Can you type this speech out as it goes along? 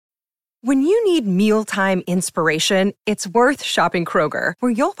When you need mealtime inspiration, it's worth shopping Kroger,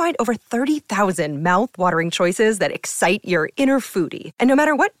 where you'll find over 30,000 mouth-watering choices that excite your inner foodie. And no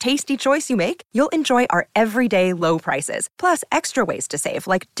matter what tasty choice you make, you'll enjoy our everyday low prices, plus extra ways to save,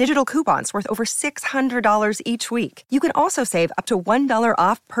 like digital coupons worth over $600 each week. You can also save up to $1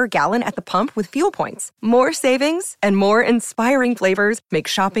 off per gallon at the pump with fuel points. More savings and more inspiring flavors make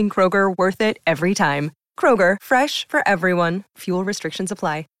shopping Kroger worth it every time. Kroger, fresh for everyone. Fuel restrictions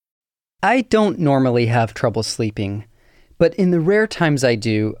apply. I don't normally have trouble sleeping, but in the rare times I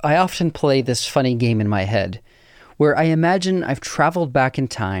do, I often play this funny game in my head, where I imagine I've traveled back in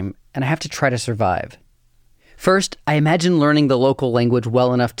time and I have to try to survive. First, I imagine learning the local language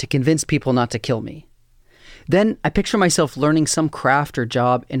well enough to convince people not to kill me. Then, I picture myself learning some craft or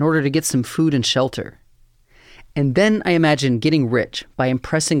job in order to get some food and shelter. And then I imagine getting rich by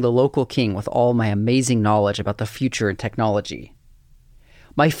impressing the local king with all my amazing knowledge about the future and technology.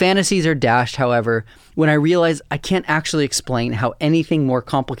 My fantasies are dashed, however, when I realize I can't actually explain how anything more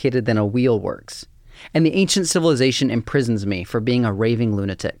complicated than a wheel works, and the ancient civilization imprisons me for being a raving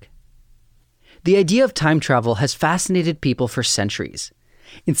lunatic. The idea of time travel has fascinated people for centuries.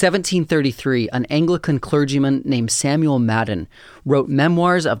 In 1733, an Anglican clergyman named Samuel Madden wrote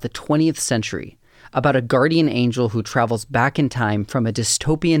Memoirs of the 20th Century about a guardian angel who travels back in time from a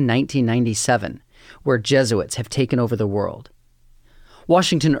dystopian 1997, where Jesuits have taken over the world.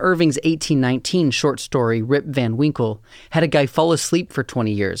 Washington Irving's 1819 short story, Rip Van Winkle, had a guy fall asleep for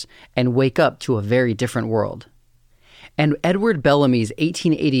 20 years and wake up to a very different world. And Edward Bellamy's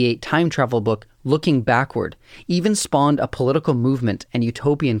 1888 time travel book, Looking Backward, even spawned a political movement and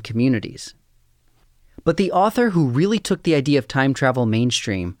utopian communities. But the author who really took the idea of time travel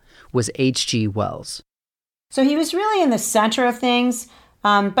mainstream was H.G. Wells. So he was really in the center of things.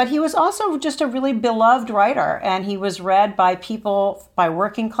 But he was also just a really beloved writer, and he was read by people, by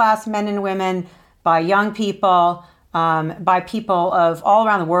working class men and women, by young people, by people of all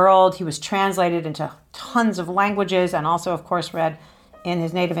around the world. He was translated into tons of languages and also, of course, read in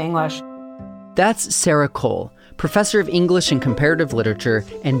his native English. That's Sarah Cole, professor of English and Comparative Literature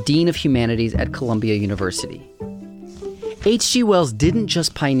and Dean of Humanities at Columbia University. H.G. Wells didn't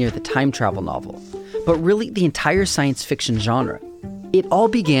just pioneer the time travel novel, but really the entire science fiction genre. It all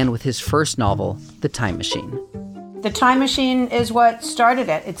began with his first novel, The Time Machine. The Time Machine is what started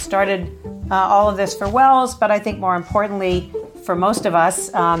it. It started all of this for Wells, but I think more importantly, for most of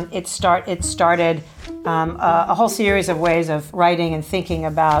us, it started a whole series of ways of writing and thinking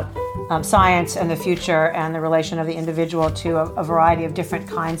about science and the future and the relation of the individual to a variety of different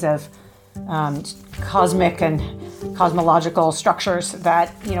kinds of cosmic and cosmological structures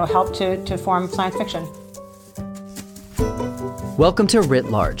that help to form science fiction. Welcome to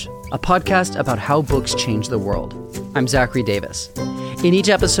Writ Large, a podcast about how books change the world. I'm Zachary Davis. In each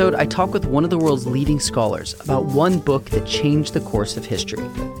episode, I talk with one of the world's leading scholars about one book that changed the course of history.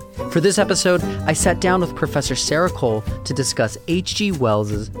 For this episode, I sat down with Professor Sarah Cole to discuss H.G.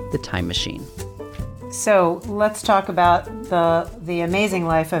 Wells' The Time Machine. So let's talk about the amazing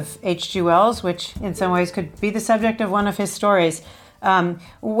life of H.G. Wells, which in some ways could be the subject of one of his stories.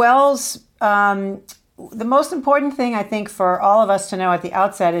 Wells... The most important thing, I think, for all of us to know at the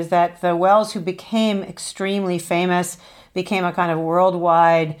outset is that the Wells who became extremely famous became a kind of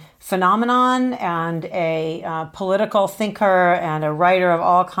worldwide phenomenon and a political thinker and a writer of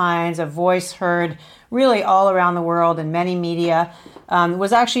all kinds, a voice heard really all around the world in many media,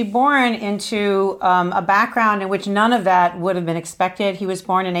 was actually born into a background in which none of that would have been expected. He was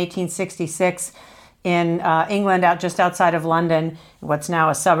born in 1866 in England, just outside of London, what's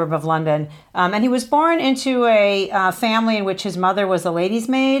now a suburb of London. And he was born into a family in which his mother was a lady's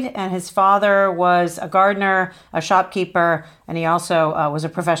maid and his father was a gardener, a shopkeeper, and he also was a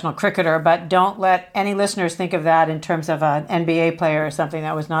professional cricketer. But don't let any listeners think of that in terms of an NBA player or something.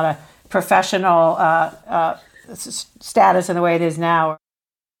 That was not a professional status in the way it is now.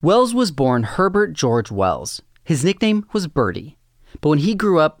 Wells was born Herbert George Wells. His nickname was Bertie. But when he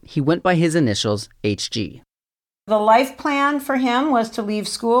grew up, he went by his initials, H.G. The life plan for him was to leave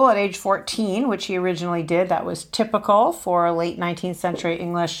school at age 14, which he originally did. That was typical for a late 19th century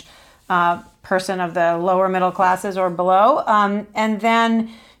English person of the lower middle classes or below, and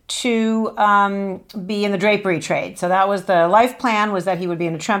then to be in the drapery trade. So that was the life plan, was that he would be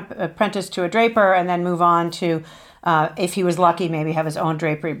an apprentice to a draper and then move on to, if he was lucky, maybe have his own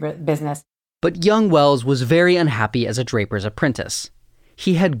drapery business. But young Wells was very unhappy as a draper's apprentice.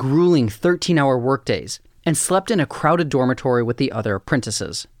 He had grueling 13-hour workdays and slept in a crowded dormitory with the other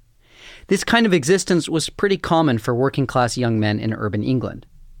apprentices. This kind of existence was pretty common for working-class young men in urban England.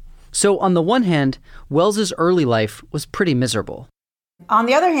 So on the one hand, Wells's early life was pretty miserable. On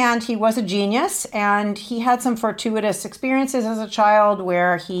the other hand, he was a genius, and he had some fortuitous experiences as a child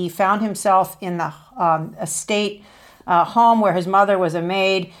where he found himself in the estate home where his mother was a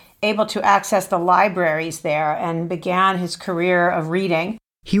maid, able to access the libraries there, and began his career of reading.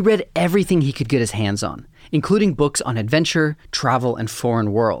 He read everything he could get his hands on, including books on adventure, travel, and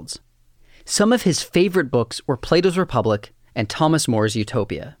foreign worlds. Some of his favorite books were Plato's Republic and Thomas More's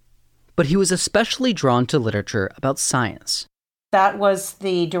Utopia. But he was especially drawn to literature about science. That was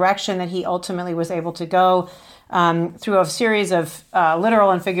the direction that he ultimately was able to go. Through a series of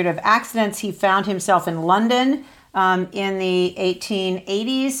literal and figurative accidents, he found himself in London in the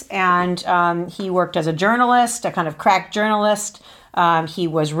 1880s, and he worked as a journalist, a kind of crack journalist. He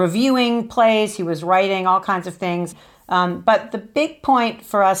was reviewing plays, he was writing all kinds of things. But the big point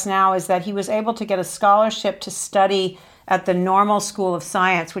for us now is that he was able to get a scholarship to study at the Normal School of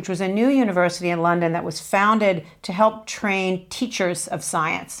Science, which was a new university in London that was founded to help train teachers of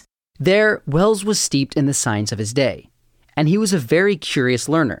science. There, Wells was steeped in the science of his day, and he was a very curious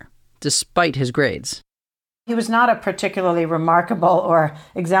learner, despite his grades. He was not a particularly remarkable or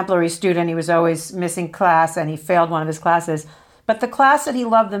exemplary student. He was always missing class, and he failed one of his classes. But the class that he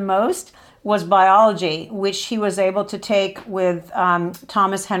loved the most was biology, which he was able to take with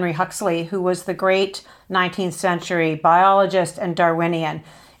Thomas Henry Huxley, who was the great 19th century biologist and Darwinian.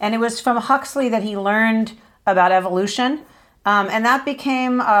 And it was from Huxley that he learned about evolution. And that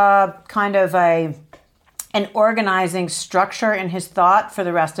became kind of an organizing structure in his thought for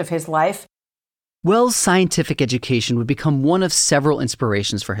the rest of his life. Wells' scientific education would become one of several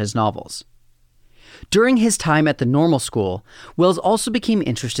inspirations for his novels. During his time at the Normal School, Wells also became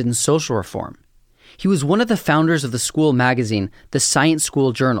interested in social reform. He was one of the founders of the school magazine, the Science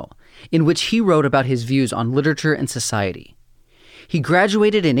School Journal, in which he wrote about his views on literature and society. He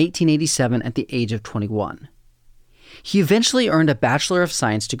graduated in 1887 at the age of 21. He eventually earned a Bachelor of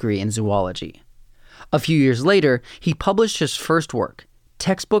Science degree in zoology. A few years later, he published his first work,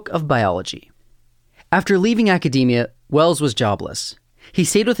 Textbook of Biology. After leaving academia, Wells was jobless. He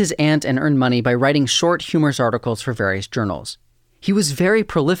stayed with his aunt and earned money by writing short, humorous articles for various journals. He was very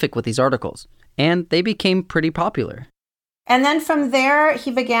prolific with these articles, and they became pretty popular. And then from there,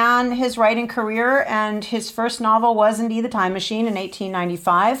 he began his writing career, and his first novel was indeed The Time Machine in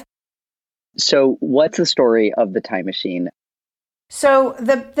 1895. So what's the story of The Time Machine? So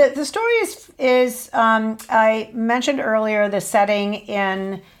the story is I mentioned earlier, the setting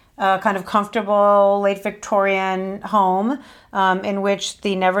in a kind of comfortable late Victorian home in which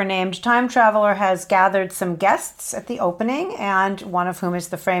the never-named time traveler has gathered some guests at the opening, and one of whom is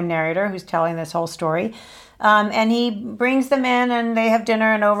the frame narrator who's telling this whole story. And he brings them in, and they have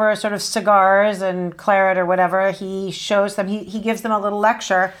dinner, and over sort of cigars and claret or whatever, he shows them, he gives them a little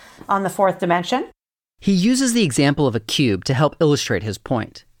lecture on the fourth dimension. He uses the example of a cube to help illustrate his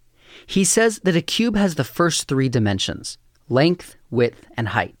point. He says that a cube has the first three dimensions, length, width, and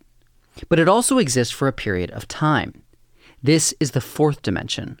height. But it also exists for a period of time. This is the fourth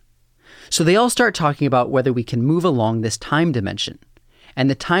dimension. So they all start talking about whether we can move along this time dimension. And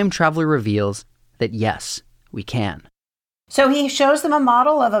the time traveler reveals that yes, we can. So he shows them a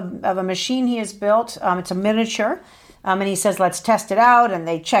model of a machine he has built. It's a miniature. And he says, let's test it out. And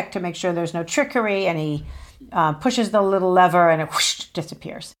they check to make sure there's no trickery. And he pushes the little lever, and it whoosh,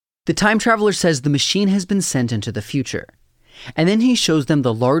 disappears. The time traveler says the machine has been sent into the future. And then he shows them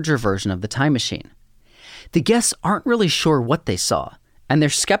the larger version of the time machine. The guests aren't really sure what they saw, and they're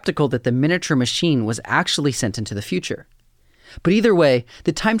skeptical that the miniature machine was actually sent into the future. But either way,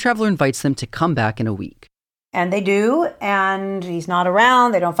 the time traveler invites them to come back in a week. And they do, and he's not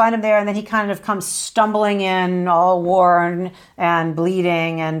around, they don't find him there, and then he kind of comes stumbling in, all worn and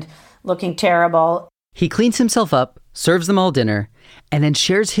bleeding and looking terrible. He cleans himself up, serves them all dinner, and then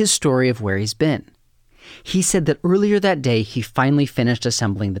shares his story of where he's been. He said that earlier that day he finally finished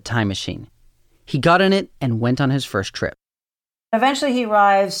assembling the time machine. He got in it and went on his first trip. Eventually he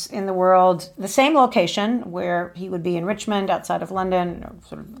arrives in the world, the same location where he would be in Richmond, outside of London, or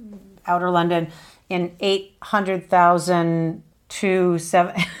sort of outer London, in 800,000 to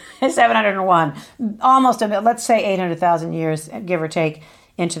 701, almost, let's say 800,000 years, give or take,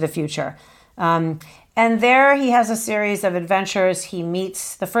 into the future. And there he has a series of adventures.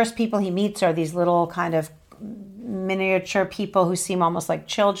 The first people he meets are these little kind of miniature people who seem almost like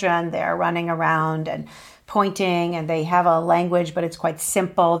children. They're running around and pointing, and they have a language, but it's quite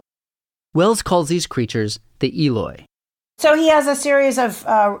simple. Wells calls these creatures the Eloi. So he has a series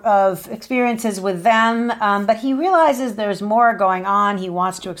of experiences with them, but he realizes there's more going on. He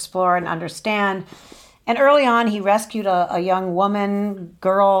wants to explore and understand. And early on, he rescued a young woman,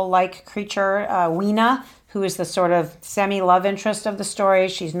 girl-like creature, Weena, who is the sort of semi-love interest of the story.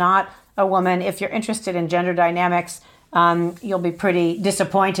 She's not a woman. If you're interested in gender dynamics, you'll be pretty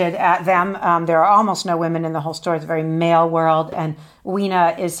disappointed at them. There are almost no women in the whole story. It's a very male world, and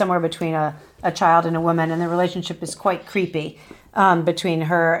Weena is somewhere between a child and a woman, and the relationship is quite creepy between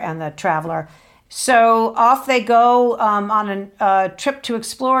her and the traveler. So off they go on a trip to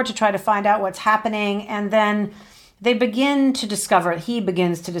explore, to try to find out what's happening, and then he begins to discover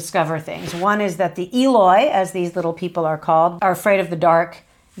things. One is that the Eloi, as these little people are called, are afraid of the dark.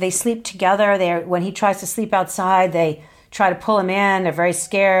 They sleep together. When he tries to sleep outside, they try to pull him in. They're very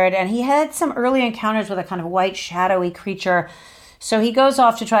scared. And he had some early encounters with a kind of white, shadowy creature. So he goes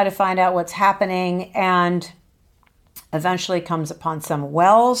off to try to find out what's happening and eventually comes upon some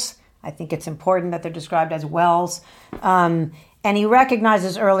wells. I think it's important that they're described as wells. And he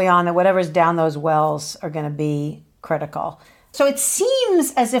recognizes early on that whatever's down those wells are going to be critical. So it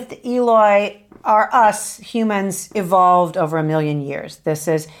seems as if the Eloi are us humans evolved over 1 million years.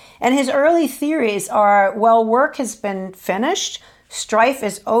 And his early theories are, well, work has been finished, strife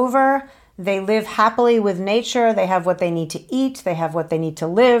is over, they live happily with nature, they have what they need to eat, they have what they need to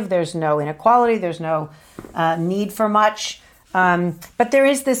live, there's no inequality, there's no need for much. But there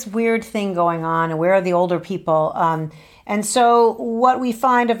is this weird thing going on, and where are the older people? And so what we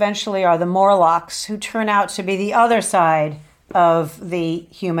find eventually are the Morlocks, who turn out to be the other side of the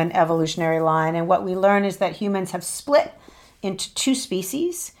human evolutionary line. And what we learn is that humans have split into two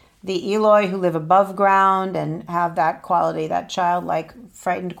species, the Eloi, who live above ground and have that quality, that childlike,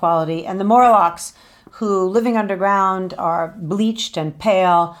 frightened quality, and the Morlocks, who, living underground, are bleached and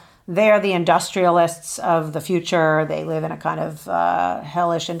pale. They are the industrialists of the future. They live in a kind of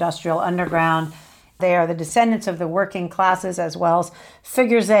hellish industrial underground. They are the descendants of the working classes, as Wells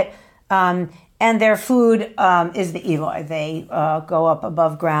figures it. And their food is the Eloi. They go up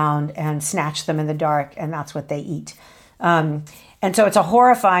above ground and snatch them in the dark, and that's what they eat. And so it's a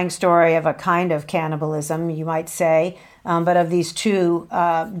horrifying story of a kind of cannibalism, you might say, but of these two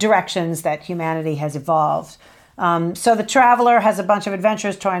directions that humanity has evolved. So the traveler has a bunch of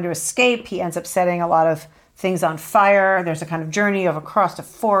adventures trying to escape. He ends up setting a lot of things on fire. There's a kind of journey across a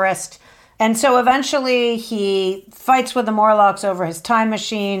forest. And so eventually he fights with the Morlocks over his time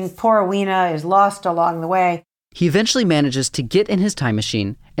machine. Poor Weena is lost along the way. He eventually manages to get in his time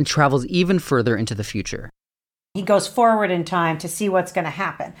machine and travels even further into the future. He goes forward in time to see what's going to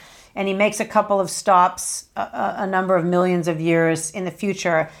happen. And he makes a couple of stops, a number of millions of years in the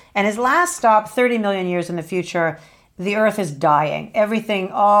future. And his last stop, 30 million years in the future, the Earth is dying.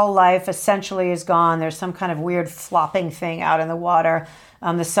 Everything, all life essentially is gone. There's some kind of weird flopping thing out in the water.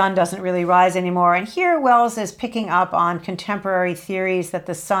 The sun doesn't really rise anymore. And here Wells is picking up on contemporary theories that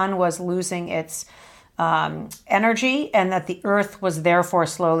the sun was losing its energy and that the Earth was therefore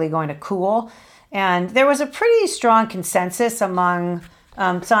slowly going to cool. And there was a pretty strong consensus among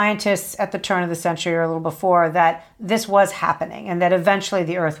scientists at the turn of the century or a little before that this was happening and that eventually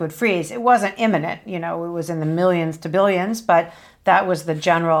the Earth would freeze. It wasn't imminent, it was in the millions to billions, but that was the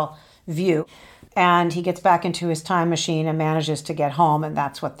general view. And he gets back into his time machine and manages to get home, and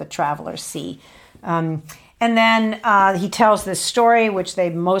that's what the travelers see. And then he tells this story, which they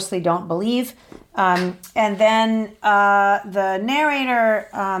mostly don't believe. And then the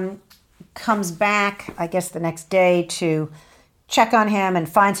narrator comes back, I guess the next day, to check on him and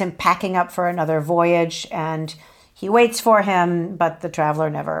finds him packing up for another voyage. And he waits for him, but the traveler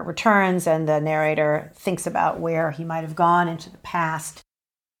never returns, and the narrator thinks about where he might have gone into the past.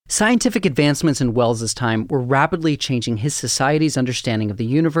 Scientific advancements in Wells's time were rapidly changing his society's understanding of the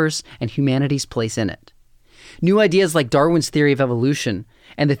universe and humanity's place in it. New ideas like Darwin's theory of evolution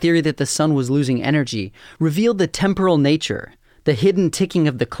and the theory that the sun was losing energy revealed the temporal nature, the hidden ticking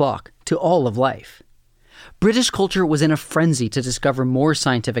of the clock, to all of life. British culture was in a frenzy to discover more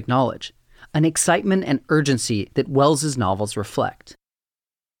scientific knowledge, an excitement and urgency that Wells's novels reflect.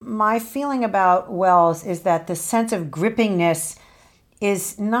 My feeling about Wells is that the sense of grippingness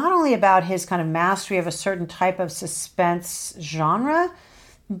is not only about his kind of mastery of a certain type of suspense genre,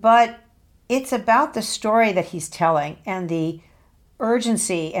 but it's about the story that he's telling and the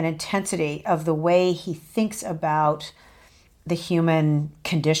urgency and intensity of the way he thinks about the human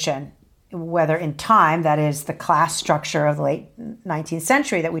condition, whether in time, that is the class structure of the late 19th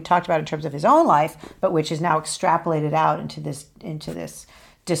century that we talked about in terms of his own life, but which is now extrapolated out into this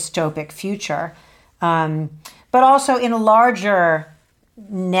dystopic future, but also in larger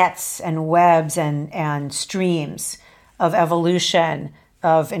nets and webs and streams of evolution,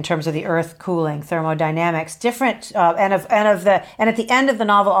 in terms of the Earth cooling, thermodynamics, different, and at the end of the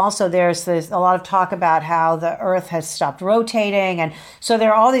novel also there's a lot of talk about how the Earth has stopped rotating, and so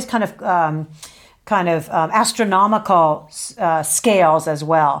there are all these kind kind of astronomical scales as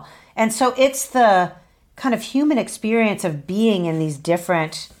well. And so it's the kind of human experience of being in these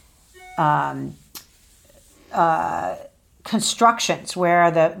different constructions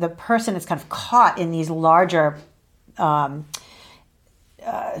where the person is kind of caught in these larger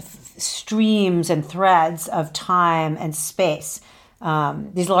streams and threads of time and space,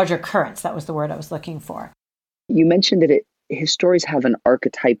 these larger currents. That was the word I was looking for. You mentioned that his stories have an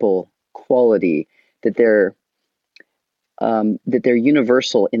archetypal quality, that they're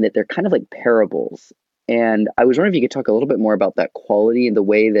universal in that they're kind of like parables. And I was wondering if you could talk a little bit more about that quality and the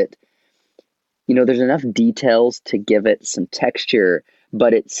way that, there's enough details to give it some texture,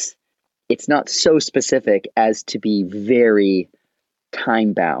 but it's not so specific as to be very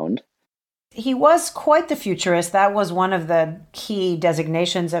time bound. He was quite the futurist. That was one of the key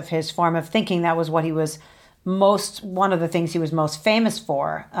designations of his form of thinking. That was what he was one of the things he was most famous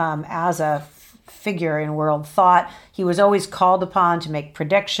for as a figure in world thought. He was always called upon to make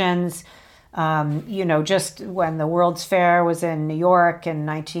predictions. Just when the World's Fair was in New York in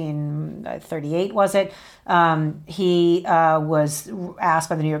 1938, was it? He was asked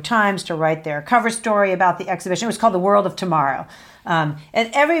by the New York Times to write their cover story about the exhibition. It was called The World of Tomorrow. And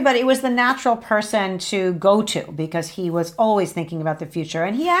everybody, it was the natural person to go to because he was always thinking about the future.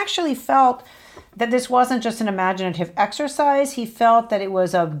 And he actually felt that this wasn't just an imaginative exercise. He felt that it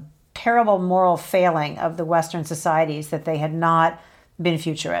was a terrible moral failing of the Western societies that they had not been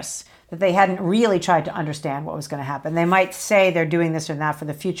futurists, that they hadn't really tried to understand what was going to happen. They might say they're doing this or that for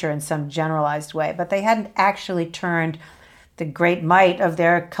the future in some generalized way, but they hadn't actually turned the great might of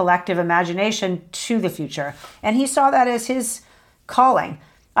their collective imagination to the future. And he saw that as his calling.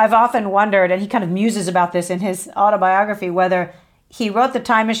 I've often wondered, and he kind of muses about this in his autobiography, whether he wrote The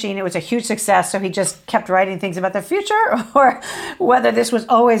Time Machine, it was a huge success, so he just kept writing things about the future, or whether this was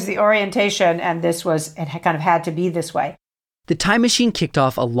always the orientation and it kind of had to be this way. The Time Machine kicked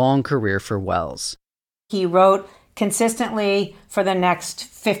off a long career for Wells. He wrote consistently for the next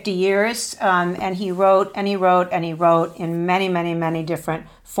 50 years, and he wrote and he wrote and he wrote in many, many, many different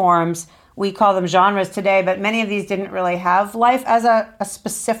forms. We call them genres today, but many of these didn't really have life as a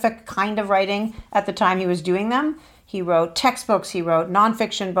specific kind of writing at the time he was doing them. He wrote textbooks, he wrote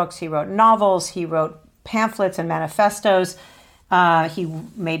nonfiction books, he wrote novels, he wrote pamphlets and manifestos. He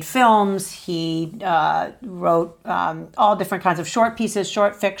made films, he wrote all different kinds of short pieces,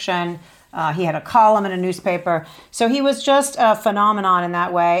 short fiction. He had a column in a newspaper. So he was just a phenomenon in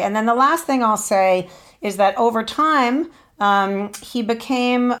that way. And then the last thing I'll say is that over time, he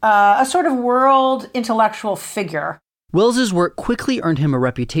became a sort of world intellectual figure. Wells's work quickly earned him a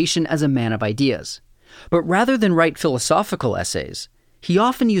reputation as a man of ideas. But rather than write philosophical essays, he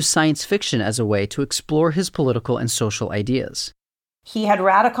often used science fiction as a way to explore his political and social ideas. He had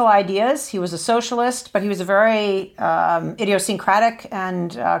radical ideas. He was a socialist, but he was a very idiosyncratic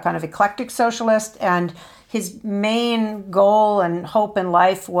and kind of eclectic socialist. And his main goal and hope in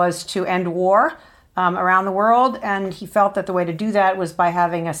life was to end war around the world. And he felt that the way to do that was by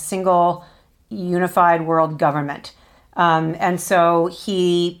having a single unified world government. And so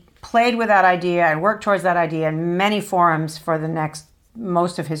he played with that idea and worked towards that idea in many forums for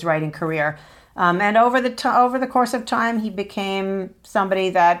most of his writing career. And over the course of time, he became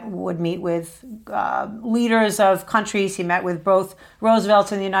somebody that would meet with leaders of countries. He met with both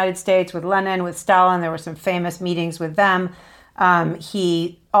Roosevelt in the United States, with Lenin, with Stalin. There were some famous meetings with them.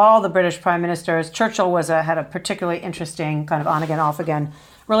 All the British prime ministers. Churchill had a particularly interesting kind of on-again, off-again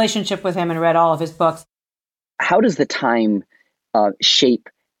relationship with him and read all of his books. How does the time shape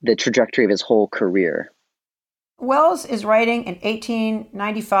the trajectory of his whole career? Wells is writing in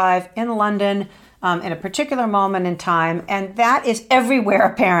 1895 in London in a particular moment in time, and that is everywhere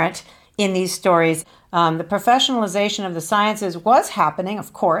apparent in these stories. The professionalization of the sciences was happening,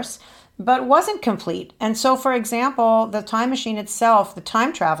 of course, but wasn't complete. And so, for example, the time machine itself, the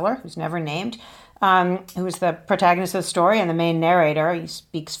time traveler, who's never named, who is the protagonist of the story and the main narrator, he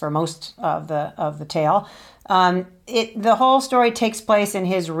speaks for most of the tale. The whole story takes place in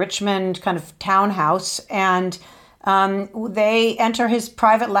his Richmond kind of townhouse, and they enter his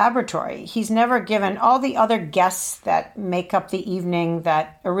private laboratory. He's never given all the other guests that make up the evening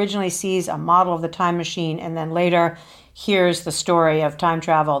that originally sees a model of the time machine and then later hears the story of time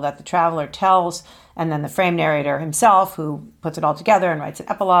travel that the traveler tells, and then the frame narrator himself who puts it all together and writes an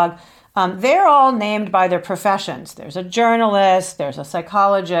epilogue. They're all named by their professions. There's a journalist, there's a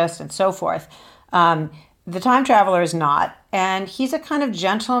psychologist, and so forth. The time traveler is not, and he's a kind of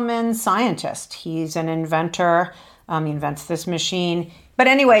gentleman scientist. He's an inventor. He invents this machine. But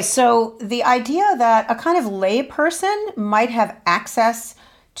anyway, so the idea that a kind of lay person might have access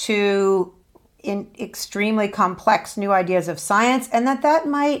to in extremely complex new ideas of science, and that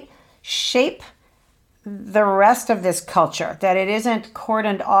might shape the rest of this culture, that it isn't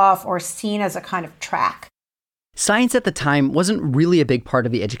cordoned off or seen as a kind of track. Science at the time wasn't really a big part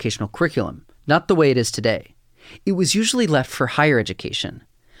of the educational curriculum, not the way it is today. It was usually left for higher education.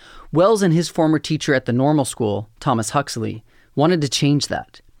 Wells and his former teacher at the normal school, Thomas Huxley, wanted to change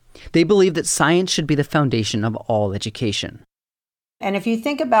that. They believed that science should be the foundation of all education. And if you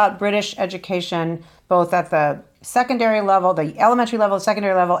think about British education, both at the secondary level, the elementary level,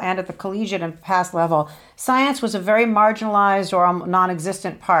 secondary level, and at the collegiate and past level, science was a very marginalized or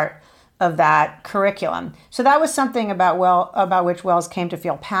non-existent part of that curriculum. So that was something about which Wells came to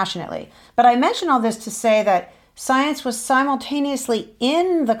feel passionately. But I mention all this to say that science was simultaneously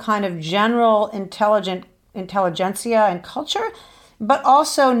in the kind of general intelligentsia and culture, but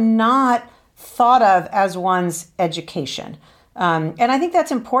also not thought of as one's education. And I think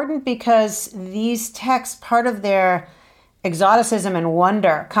that's important because these texts, part of their exoticism and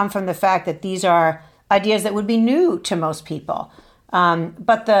wonder, come from the fact that these are ideas that would be new to most people.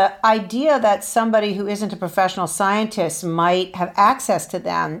 But the idea that somebody who isn't a professional scientist might have access to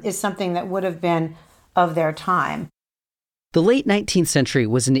them is something that would have been of their time. The late 19th century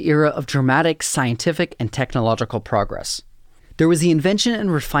was an era of dramatic scientific and technological progress. There was the invention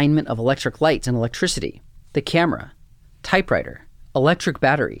and refinement of electric lights and electricity, the camera, typewriter, electric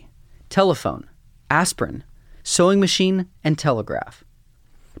battery, telephone, aspirin, sewing machine, and telegraph.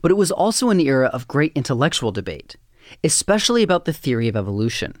 But it was also an era of great intellectual debate, especially about the theory of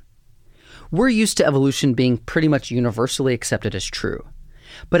evolution. We're used to evolution being pretty much universally accepted as true,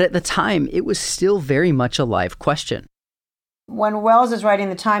 but at the time, it was still very much a live question. When Wells is writing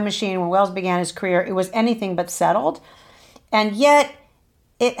The Time Machine, when Wells began his career, it was anything but settled, and yet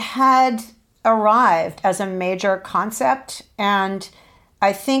it had arrived as a major concept. And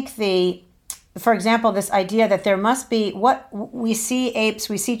I think for example, this idea that there must be, what we see apes,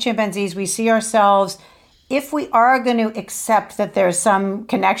 we see chimpanzees, we see ourselves. If we are going to accept that there's some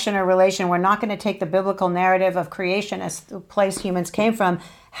connection or relation, we're not going to take the biblical narrative of creation as the place humans came from.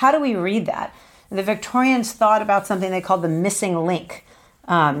 How do we read that? The Victorians thought about something they called the missing link,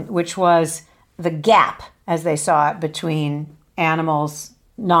 which was the gap, as they saw it, between animals,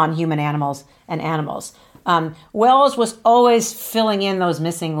 non-human animals, and animals. Wells was always filling in those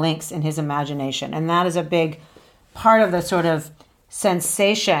missing links in his imagination, and that is a big part of the sort of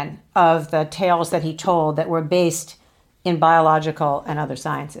sensation of the tales that he told that were based in biological and other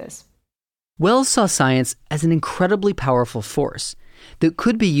sciences. Wells saw science as an incredibly powerful force that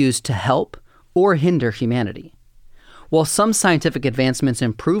could be used to help or hinder humanity. While some scientific advancements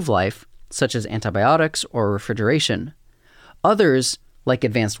improve life, such as antibiotics or refrigeration, others, like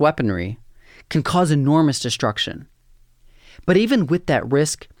advanced weaponry, can cause enormous destruction. But even with that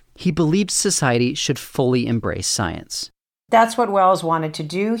risk, he believed society should fully embrace science. That's what Wells wanted to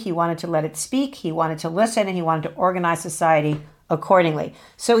do. He wanted to let it speak, he wanted to listen, and he wanted to organize society accordingly.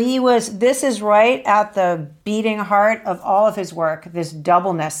 So this is right at the beating heart of all of his work, this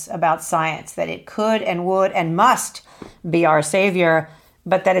doubleness about science, that it could and would and must be our savior,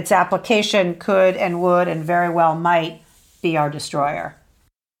 but that its application could and would and very well might be our destroyer.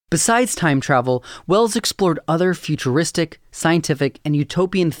 Besides time travel, Wells explored other futuristic, scientific, and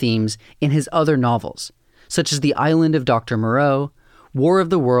utopian themes in his other novels, such as The Island of Dr. Moreau, War of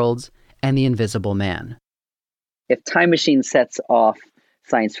the Worlds, and The Invisible Man. If Time Machine sets off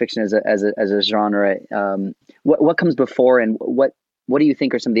science fiction as a genre, what comes before, and what do you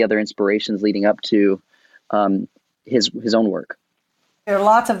think are some of the other inspirations leading up to his own work? There are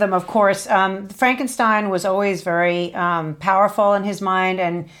lots of them, of course. Frankenstein was always very powerful in his mind.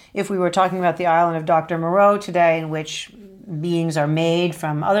 And if we were talking about The Island of Dr. Moreau today, in which beings are made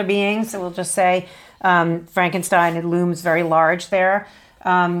from other beings, we'll just say Frankenstein, it looms very large there.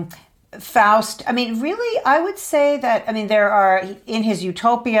 Faust, really, I would say that, there are, in his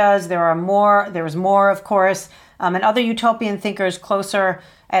utopias, there was more, of course, and other utopian thinkers closer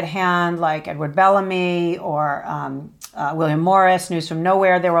at hand, like Edward Bellamy or William Morris, News from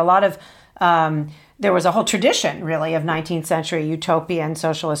Nowhere. There were a lot of, there was a whole tradition, really, of 19th century utopian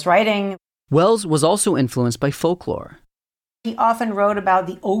socialist writing. Wells was also influenced by folklore. He often wrote about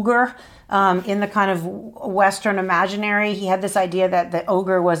the ogre in the kind of Western imaginary. He had this idea that the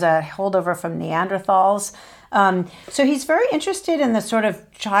ogre was a holdover from Neanderthals. So he's very interested in the sort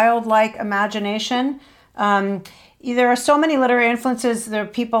of childlike imagination. There are so many literary influences. There are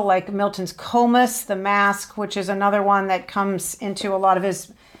people like Milton's Comus, The Mask, which is another one that comes into a lot of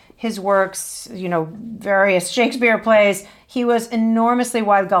his works, various Shakespeare plays. He was enormously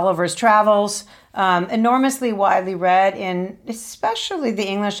wide. Gulliver's Travels. Enormously widely read in especially the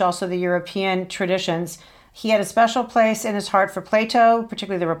English, also the European traditions. He had a special place in his heart for Plato,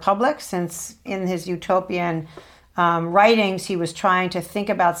 particularly the Republic, since in his utopian writings, he was trying to think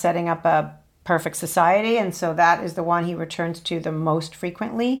about setting up a perfect society. And so that is the one he returns to the most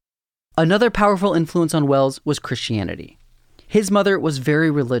frequently. Another powerful influence on Wells was Christianity. His mother was very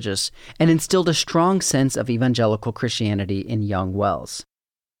religious and instilled a strong sense of evangelical Christianity in young Wells.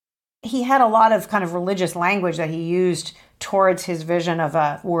 He had a lot of kind of religious language that he used towards his vision of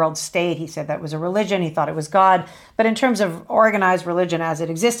a world state. He said that was a religion. He thought it was God. But in terms of organized religion as it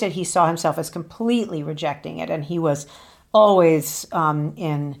existed, he saw himself as completely rejecting it. And he was always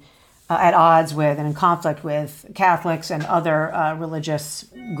at odds with and in conflict with Catholics and other religious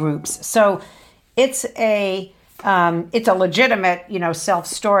groups. So it's a legitimate,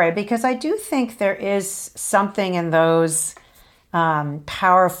 self-story, because I do think there is something in those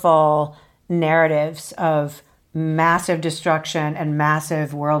powerful narratives of massive destruction and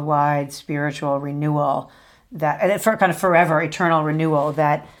massive worldwide spiritual renewal, and for kind of forever eternal renewal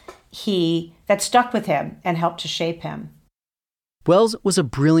that stuck with him and helped to shape him. Wells was a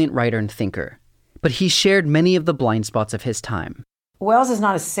brilliant writer and thinker, but he shared many of the blind spots of his time. Wells is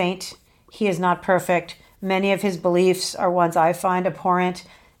not a saint. He is not perfect. Many of his beliefs are ones I find abhorrent.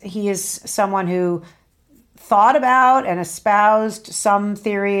 He is someone who thought about and espoused some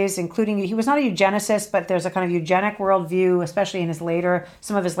theories, including, he was not a eugenicist, but there's a kind of eugenic worldview, especially in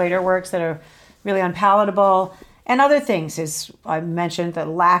some of his later works that are really unpalatable. And other things, as I mentioned, the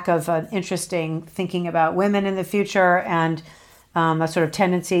lack of an interesting thinking about women in the future and a sort of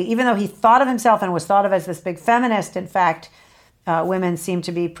tendency, even though he thought of himself and was thought of as this big feminist, in fact, women seem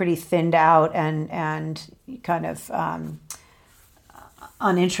to be pretty thinned out and kind of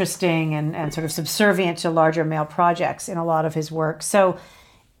uninteresting and sort of subservient to larger male projects in a lot of his work. So,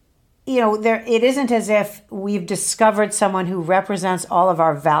 it isn't as if we've discovered someone who represents all of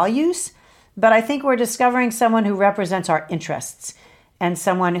our values, but I think we're discovering someone who represents our interests and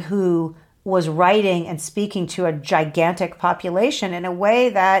someone who was writing and speaking to a gigantic population in a way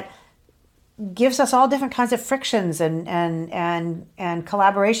that gives us all different kinds of frictions and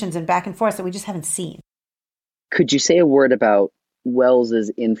collaborations and back and forth that we just haven't seen. Could you say a word about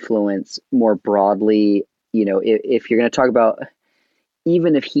Wells's influence more broadly? If you're going to talk about,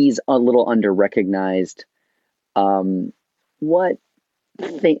 even if he's a little under-recognized, in what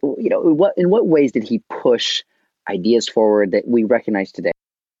ways did he push ideas forward that we recognize today?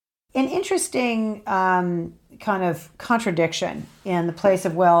 An interesting kind of contradiction in the place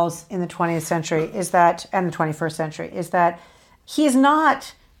of Wells in the 20th century and the 21st century, is that he is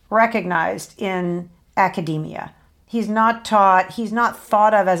not recognized in academia. He's not taught, he's not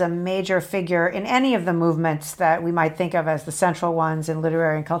thought of as a major figure in any of the movements that we might think of as the central ones in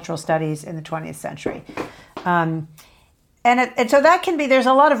literary and cultural studies in the 20th century. And so that can be, there's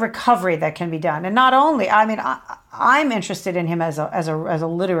a lot of recovery that can be done. And not only, I'm interested in him as a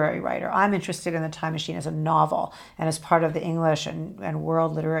literary writer. I'm interested in The Time Machine as a novel and as part of the English and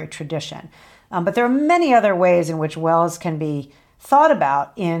world literary tradition. But there are many other ways in which Wells can be thought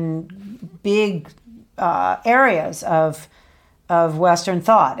about in big areas of Western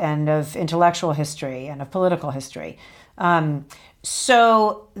thought and of intellectual history and of political history.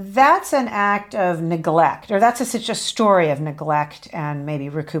 So that's an act of neglect, or that's such a story of neglect and maybe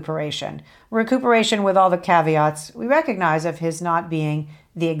recuperation. Recuperation with all the caveats we recognize of his not being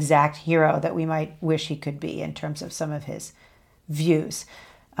the exact hero that we might wish he could be in terms of some of his views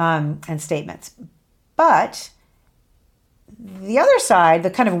and statements. But the other side,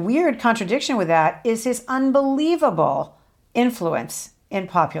 the kind of weird contradiction with that, is his unbelievable influence in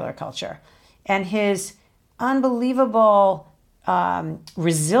popular culture and his unbelievable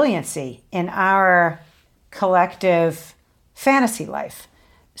resiliency in our collective fantasy life.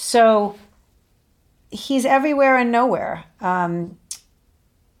 So he's everywhere and nowhere. And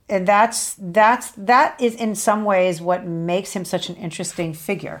that is in some ways what makes him such an interesting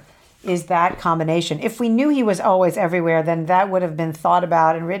figure, is that combination. If we knew he was always everywhere, then that would have been thought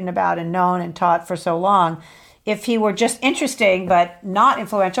about and written about and known and taught for so long. If he were just interesting but not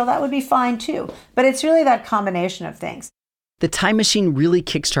influential, that would be fine too. But it's really that combination of things. The Time Machine really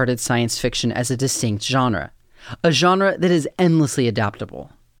kickstarted science fiction as a distinct genre, a genre that is endlessly adaptable.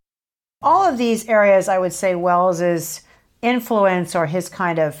 All of these areas, I would say Wells's influence, or his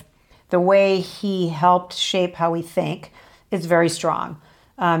kind of, the way he helped shape how we think, is very strong.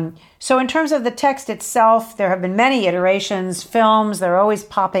 So in terms of the text itself, there have been many iterations, films, they're always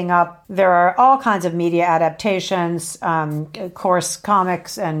popping up. There are all kinds of media adaptations, of course,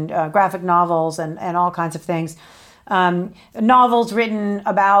 comics and graphic novels and all kinds of things. Novels written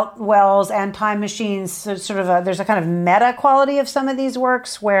about Wells and time machines, so there's a kind of meta quality of some of these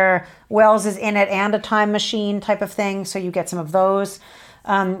works where Wells is in it and a time machine type of thing, so you get some of those.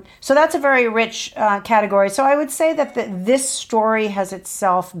 So that's a very rich category. So I would say that this story has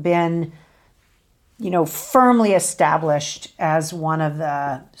itself been, firmly established as one of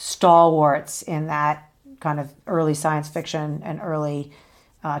the stalwarts in that kind of early science fiction and early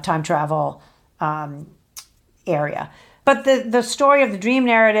time travel area. But the story of the dream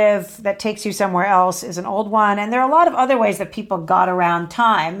narrative that takes you somewhere else is an old one, and there are a lot of other ways that people got around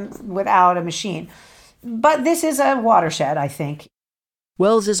time without a machine. But this is a watershed, I think.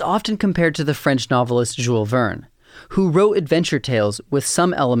 Wells is often compared to the French novelist Jules Verne, who wrote adventure tales with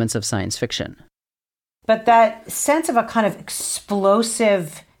some elements of science fiction. But that sense of a kind of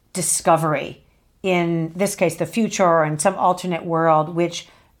explosive discovery, in this case, the future or in some alternate world, which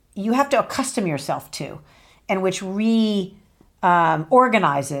you have to accustom yourself to, and which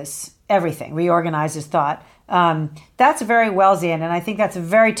reorganizes everything, reorganizes thought. That's very Wellsian, and I think that's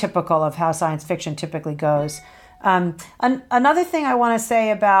very typical of how science fiction typically goes. Another thing I want to say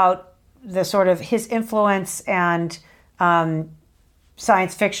about the sort of his influence and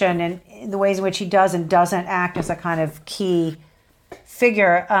science fiction and the ways in which he does and doesn't act as a kind of key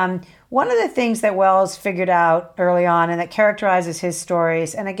figure. One of the things that Wells figured out early on and that characterizes his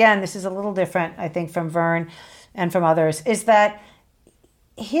stories, and again, this is a little different, I think, from Verne and from others, is that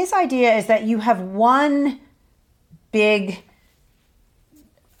his idea is that you have one big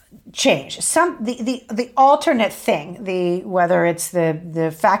change, the alternate thing, whether it's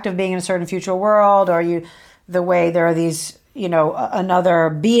the fact of being in a certain future world, or the way there are these, another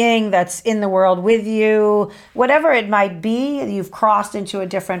being that's in the world with you, whatever it might be, you've crossed into a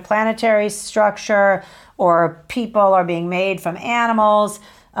different planetary structure, or people are being made from animals,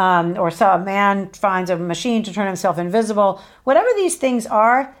 or some man finds a machine to turn himself invisible. Whatever these things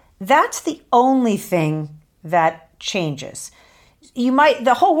are, that's the only thing that changes.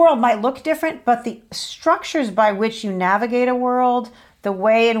 The whole world might look different, but the structures by which you navigate a world, the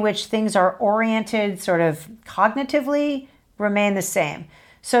way in which things are oriented sort of cognitively, remain the same.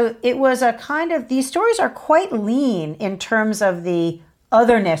 So it was a kind of, these stories are quite lean in terms of the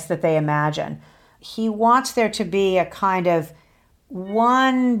otherness that they imagine. He wants there to be a kind of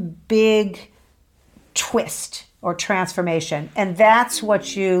one big twist or transformation, and that's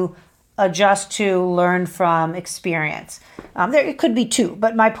what you adjust to, learn from, experience. It could be two,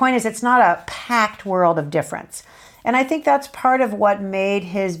 but my point is it's not a packed world of difference. And I think that's part of what made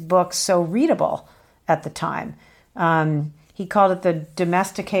his books so readable at the time. He called it the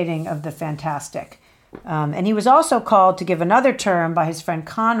domesticating of the fantastic. And he was also called, to give another term by his friend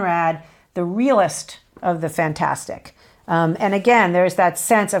Conrad, the realist of the fantastic. And again, there's that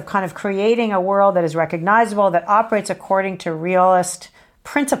sense of kind of creating a world that is recognizable, that operates according to realist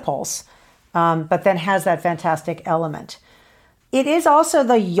principles, but then has that fantastic element. It is also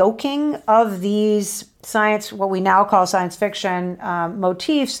the yoking of these what we now call science fiction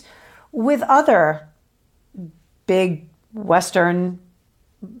motifs, with other big Western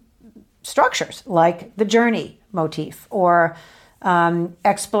structures, like the journey motif, or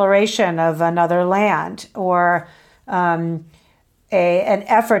exploration of another land, or an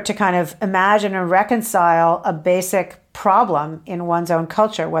effort to kind of imagine and reconcile a basic problem in one's own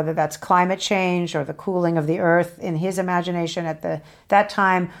culture, whether that's climate change or the cooling of the earth in his imagination at that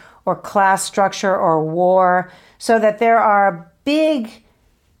time, or class structure or war, so that there are big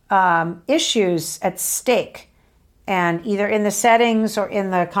issues at stake, and either in the settings or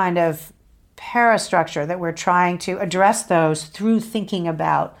in the kind of parastructure that we're trying to address those through thinking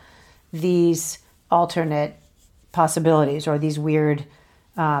about these alternate possibilities or these weird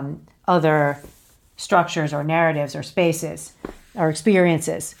other structures or narratives or spaces or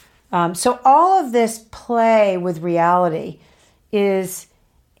experiences. So all of this play with reality is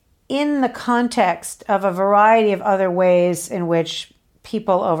in the context of a variety of other ways in which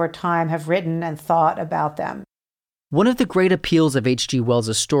people over time have written and thought about them. One of the great appeals of H.G.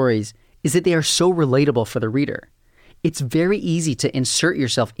 Wells' stories is that they are so relatable for the reader. It's very easy to insert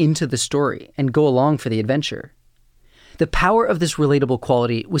yourself into the story and go along for the adventure. The power of this relatable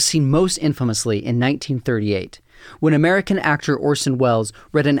quality was seen most infamously in 1938, when American actor Orson Welles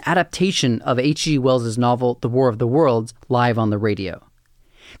read an adaptation of H.G. Wells' novel The War of the Worlds live on the radio.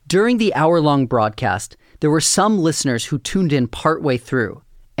 During the hour-long broadcast, there were some listeners who tuned in partway through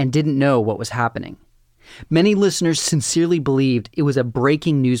and didn't know what was happening. Many listeners sincerely believed it was a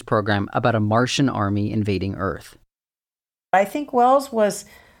breaking news program about a Martian army invading Earth. I think Wells was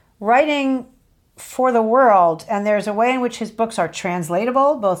writing for the world, and there's a way in which his books are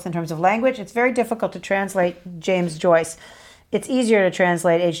translatable, both in terms of language. It's very difficult to translate James Joyce. It's easier to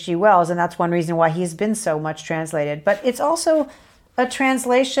translate H.G. Wells, and that's one reason why he's been so much translated. But it's also a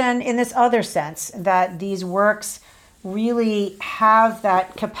translation in this other sense, that these works really have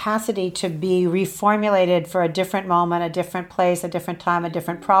that capacity to be reformulated for a different moment, a different place, a different time, a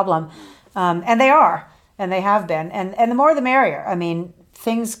different problem. And they are, and they have been. And the more the merrier. I mean,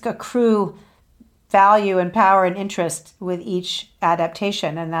 things accrue value and power and interest with each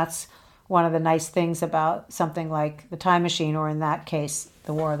adaptation, and that's one of the nice things about something like The Time Machine, or in that case,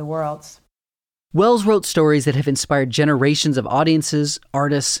 The War of the Worlds. Wells wrote stories that have inspired generations of audiences,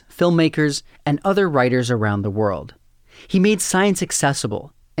 artists, filmmakers, and other writers around the world. He made science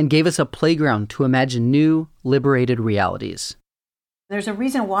accessible and gave us a playground to imagine new, liberated realities. There's a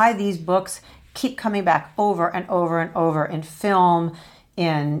reason why these books keep coming back over and over and over in film,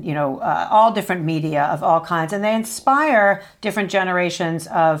 in all different media of all kinds, and they inspire different generations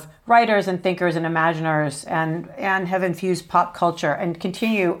of writers and thinkers and imaginers, and have infused pop culture and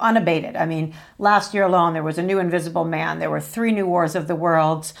continue unabated. I mean, last year alone there was a new Invisible Man, there were 3 new Wars of the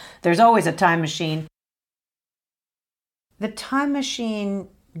Worlds, there's always a Time Machine. The Time Machine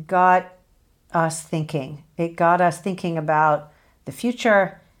got us thinking. It got us thinking about the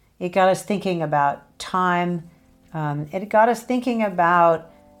future, it got us thinking about time. It got us thinking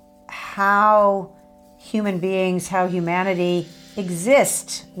about how human beings, how humanity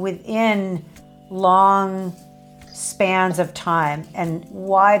exist within long spans of time, and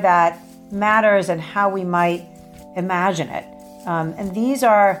why that matters and how we might imagine it. And these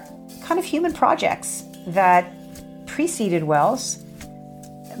are kind of human projects that preceded Wells,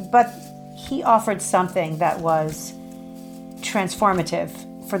 but he offered something that was transformative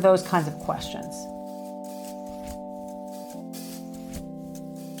for those kinds of questions.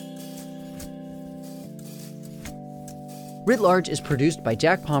 Writ Large is produced by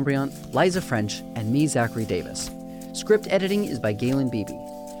Jack Pombriant, Liza French, and me, Zachary Davis. Script editing is by Galen Beebe.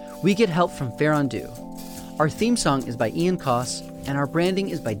 We get help from Farron Du. Our theme song is by Ian Koss, and our branding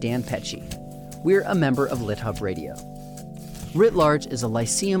is by Dan Pecci. We're a member of LitHub Radio. Writ Large is a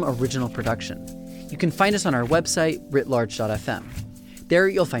Lyceum original production. You can find us on our website, writlarge.fm. There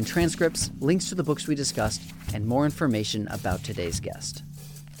you'll find transcripts, links to the books we discussed, and more information about today's guest.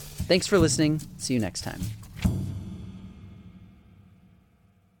 Thanks for listening. See you next time.